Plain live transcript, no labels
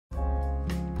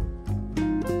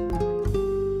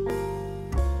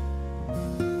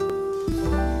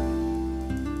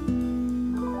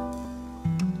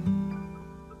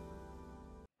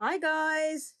Hi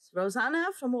guys, it's Rosanna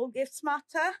from All Gifts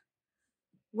Matter.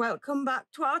 Welcome back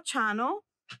to our channel.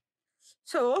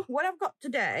 So what I've got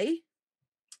today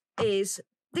is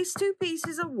these two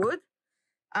pieces of wood.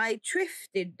 I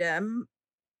thrifted them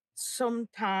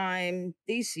sometime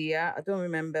this year. I don't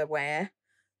remember where.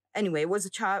 Anyway, it was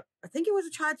I think it was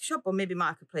a charity shop or maybe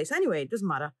marketplace. Anyway, it doesn't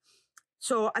matter.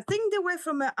 So I think they were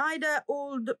from either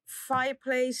old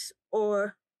fireplace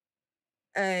or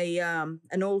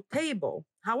an old table.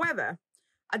 However,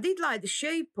 I did like the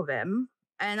shape of them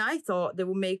and I thought they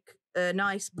would make a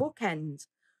nice bookend.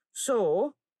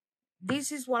 So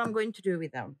this is what I'm going to do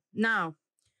with them. Now,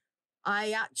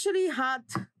 I actually had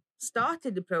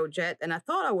started the project and I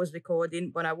thought I was recording,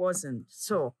 but I wasn't.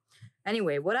 So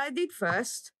anyway, what I did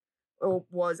first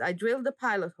was I drilled a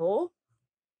pilot hole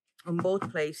on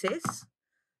both places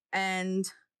and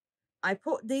I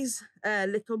put these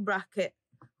little bracket,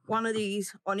 one of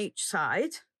these on each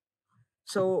side.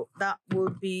 So that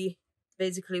would be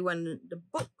basically when the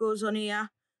book goes on here,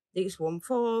 this won't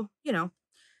fall, you know,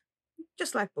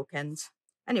 just like bookends.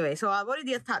 Anyway, so I've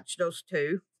already attached those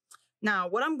two. Now,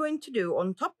 what I'm going to do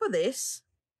on top of this,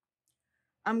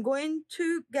 I'm going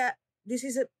to get, this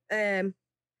is a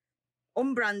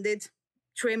unbranded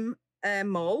trim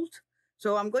mold.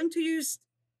 So I'm going to use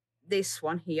this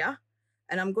one here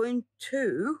and I'm going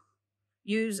to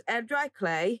use air dry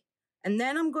clay and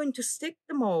then I'm going to stick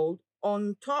the mold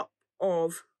on top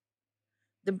of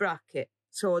the bracket.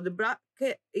 So the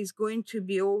bracket is going to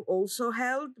be also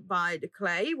held by the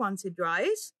clay once it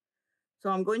dries. So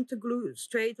I'm going to glue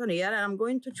straight on here and I'm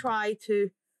going to try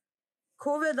to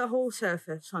cover the whole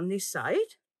surface on this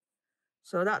side.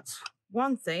 So that's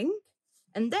one thing.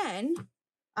 And then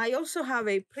I also have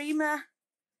a Prima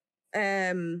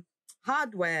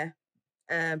hardware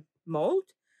mold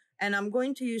and I'm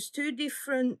going to use two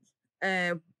different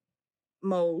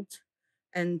mold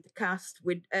and cast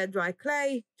with air dry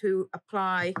clay to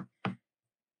apply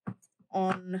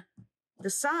on the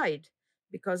side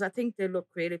because I think they look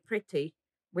really pretty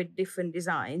with different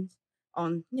designs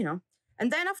on, you know.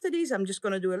 And then after this, I'm just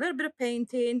going to do a little bit of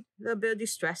painting, a little bit of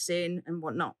distressing and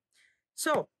whatnot.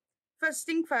 So first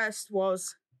thing first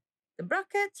was the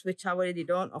brackets, which I already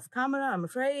done off camera, I'm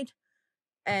afraid.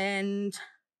 And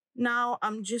now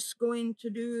I'm just going to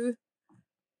do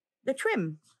the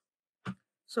trim.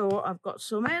 So I've got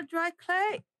some air dry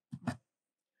clay.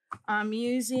 I'm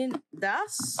using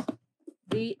DAS,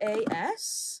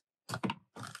 D-A-S.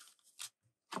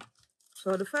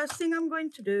 So the first thing I'm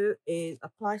going to do is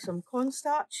apply some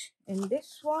cornstarch in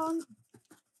this one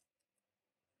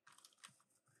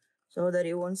so that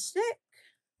it won't stick.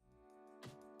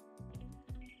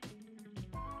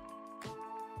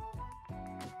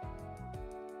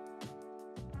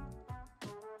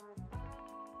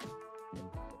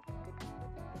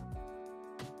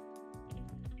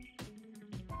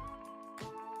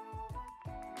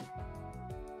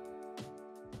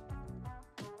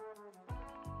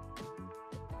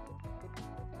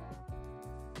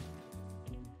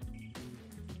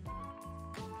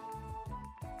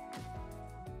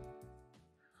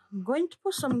 I'm going to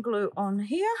put some glue on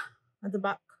here at the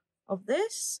back of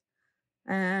this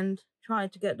and try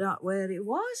to get that where it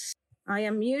was. I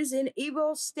am using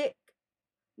Evo Stick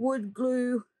wood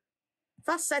glue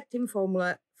fast setting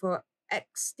formula for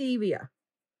exterior.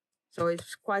 So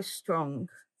it's quite strong.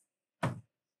 Oh,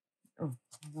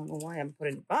 I don't know why I'm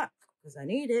putting it back because I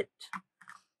need it.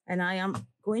 And I am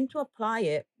going to apply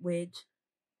it with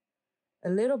a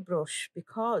little brush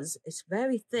because it's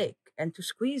very thick and to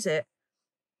squeeze it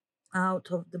out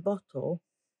of the bottle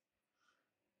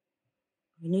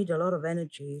you need a lot of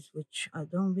energies, which I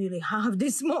don't really have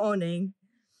this morning.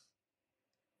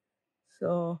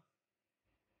 So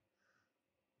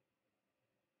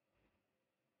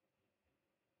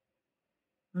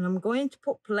and I'm going to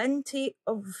put plenty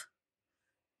of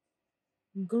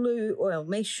glue. Well,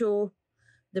 make sure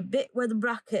the bit where the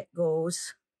bracket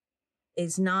goes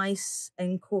is nice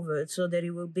and covered so that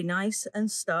it will be nice and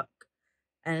stuck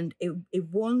and it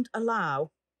won't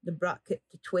allow the bracket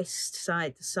to twist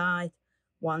side to side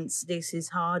once this is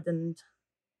hardened.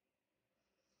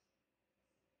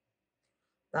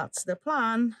 That's the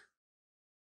plan.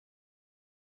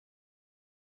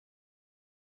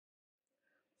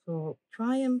 So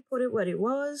try and put it where it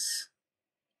was.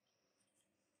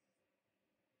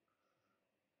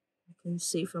 You can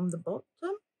see from the bottom.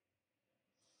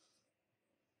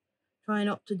 Try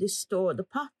not to distort the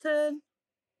pattern.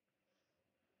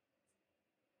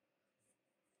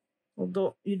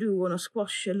 Although you do want to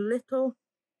squash a little.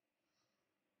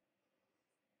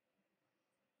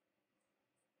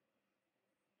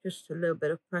 Just a little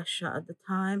bit of pressure at the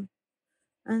time.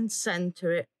 And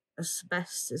center it as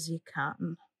best as you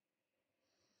can.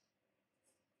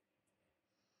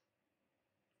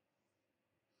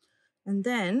 And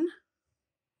then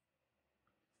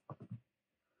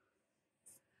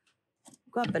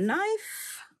grab a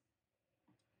knife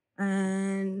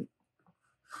and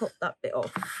cut that bit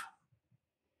off.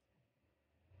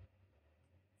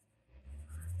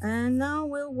 And now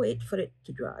we'll wait for it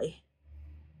to dry.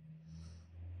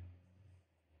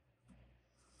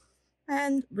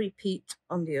 And repeat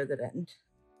on the other end.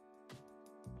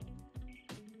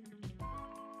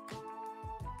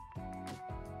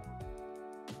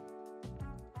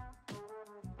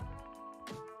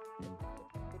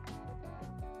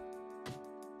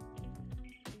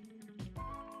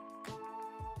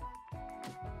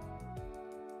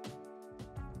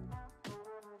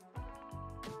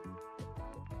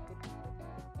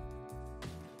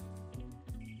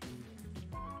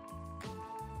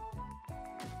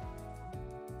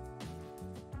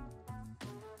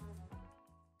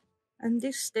 And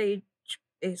this stage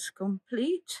is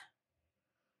complete.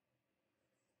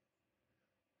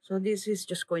 So this is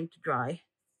just going to dry.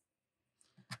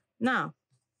 Now,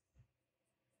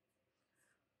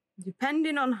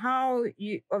 depending on how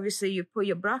you, obviously you put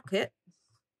your bracket,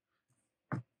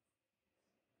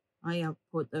 I have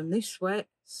put them this way.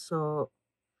 So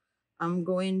I'm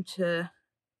going to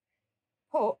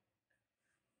put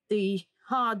the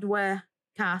hardware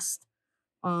cast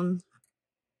on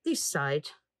this side.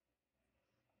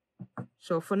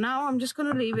 So for now, I'm just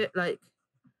going to leave it like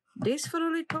this for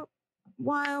a little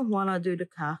while I do the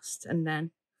cast, and then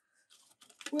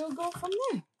we'll go from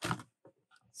there.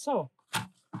 So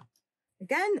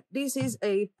again, this is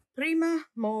a primer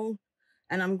mold,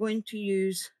 and I'm going to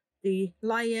use the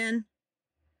lion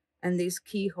and this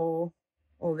keyhole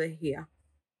over here.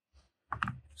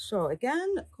 So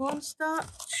again,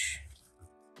 cornstarch.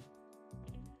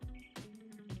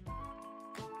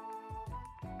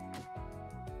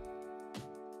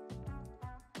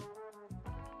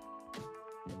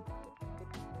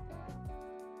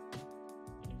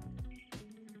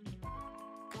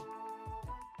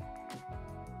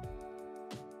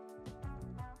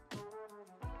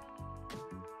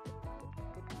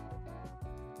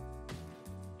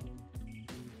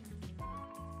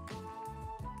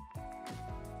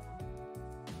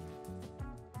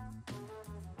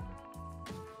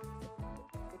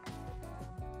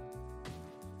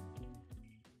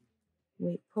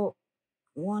 We put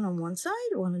one on one side,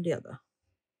 one on the other.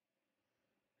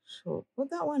 So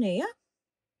put that one here.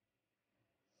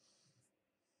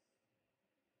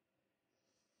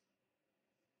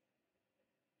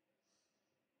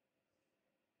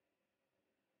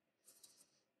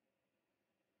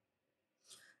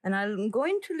 And I'm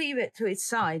going to leave it to its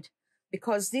side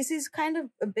because this is kind of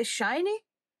a bit shiny.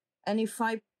 And if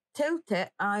I tilt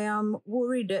it, I am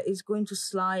worried that it's going to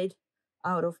slide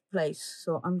out of place.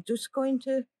 So I'm just going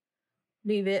to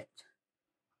leave it,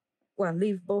 well,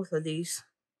 leave both of these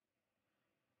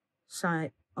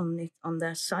side on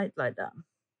their side like that.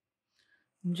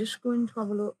 I'm just going to have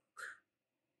a look.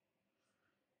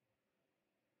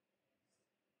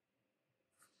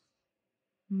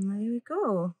 And there we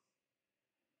go.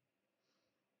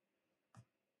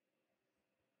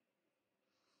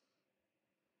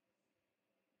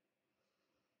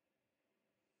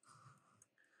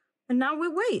 And now we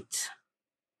wait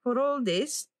for all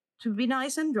this to be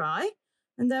nice and dry,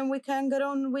 and then we can get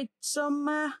on with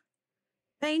some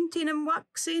painting and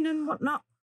waxing and whatnot.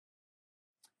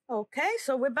 Okay,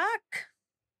 so we're back.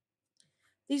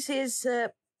 This is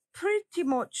pretty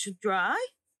much dry.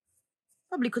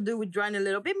 Probably could do with drying a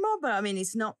little bit more, but I mean,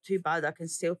 it's not too bad. I can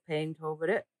still paint over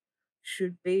it.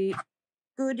 Should be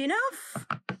good enough.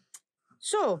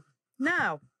 So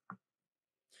now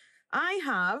I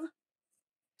have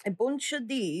a bunch of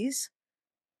these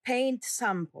paint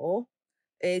sample.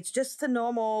 It's just a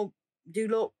normal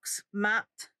Dulux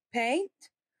matte paint.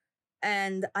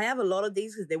 And I have a lot of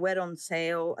these because they were on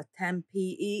sale at 10p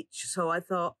each. So I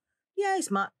thought, yeah, it's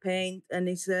matte paint and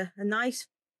it's a nice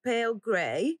pale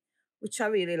grey, which I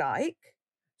really like.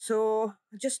 So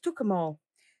I just took them all.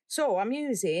 So I'm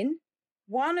using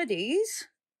one of these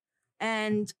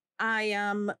and I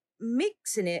am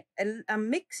mixing it. I'm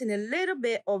mixing a little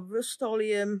bit of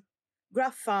Rust-Oleum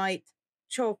graphite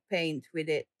chalk paint with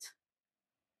it,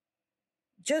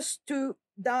 just to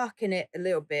darken it a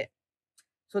little bit.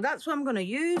 So that's what I'm going to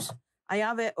use. I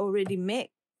have it already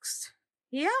mixed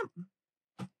here.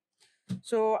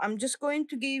 So I'm just going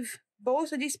to give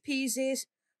both of these pieces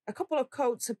a couple of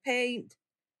coats of paint,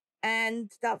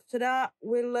 and after that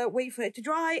we'll wait for it to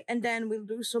dry, and then we'll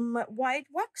do some white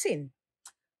waxing.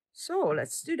 So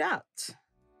let's do that.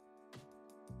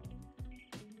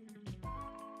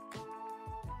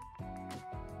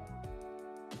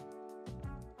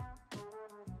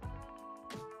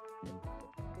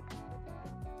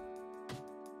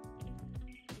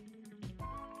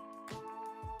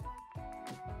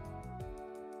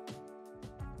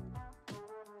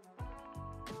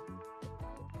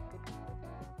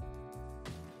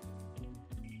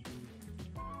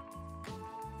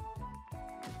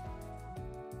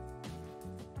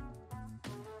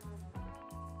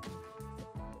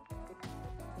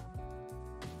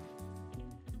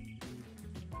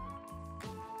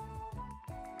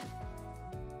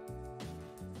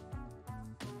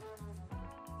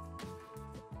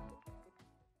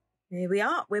 Here we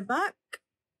are, we're back.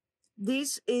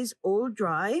 This is all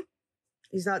dry.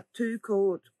 Is that 2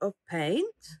 coat of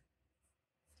paint?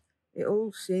 It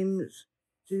all seems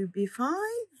to be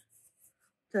fine.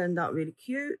 Turned out really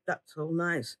cute. That's all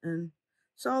nice and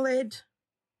solid.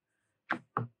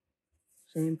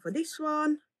 Same for this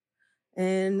one.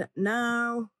 And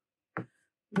now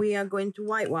we are going to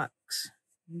white wax.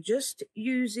 Just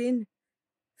using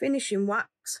finishing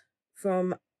wax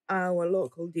from our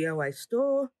local DIY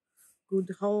store,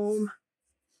 Good Home,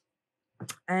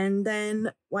 and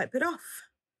then wipe it off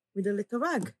with a little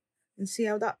rag and see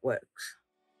how that works.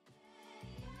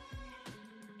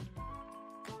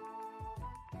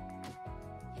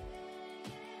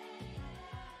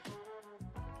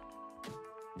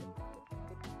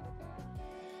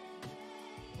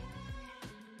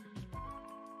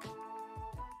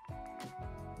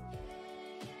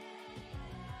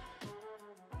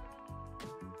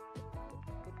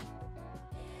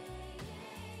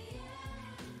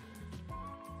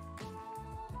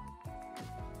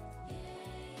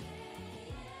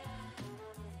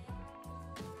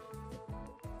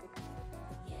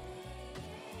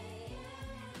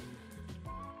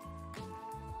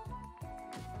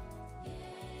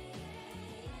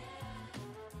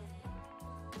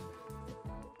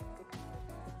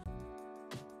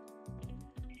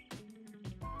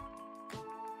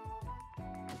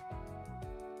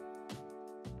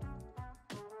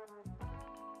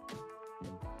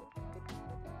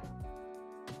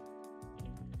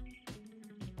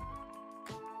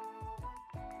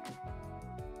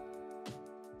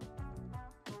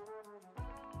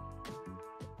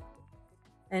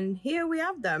 And here we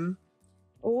have them,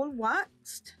 all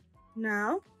waxed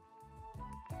now.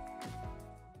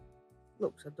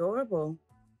 Looks adorable.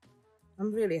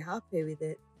 I'm really happy with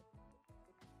it.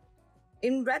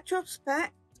 In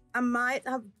retrospect, I might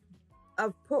have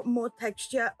put more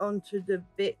texture onto the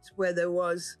bits where there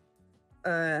was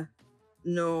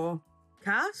no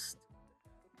cast.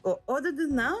 But other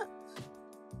than that,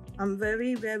 I'm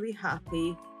very, very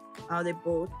happy how they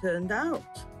both turned out.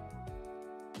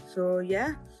 So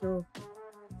yeah, so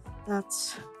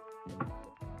that's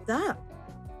that.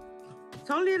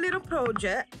 It's only a little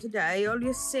project today, only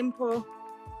a simple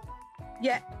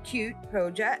yet cute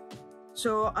project.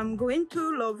 So I'm going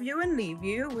to love you and leave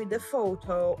you with a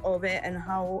photo of it and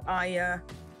how I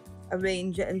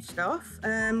arrange it and stuff.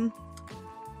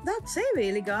 That's it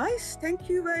really, guys. Thank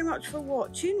you very much for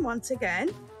watching once again.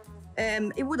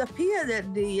 It would appear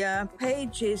that the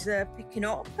page is picking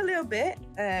up a little bit.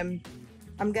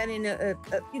 I'm getting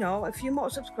a few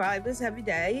more subscribers every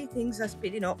day. Things are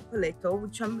speeding up a little,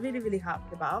 which I'm really, really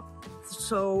happy about.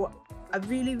 So I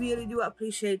really, really do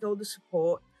appreciate all the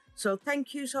support. So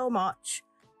thank you so much,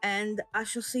 and I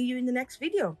shall see you in the next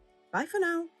video. Bye for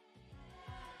now.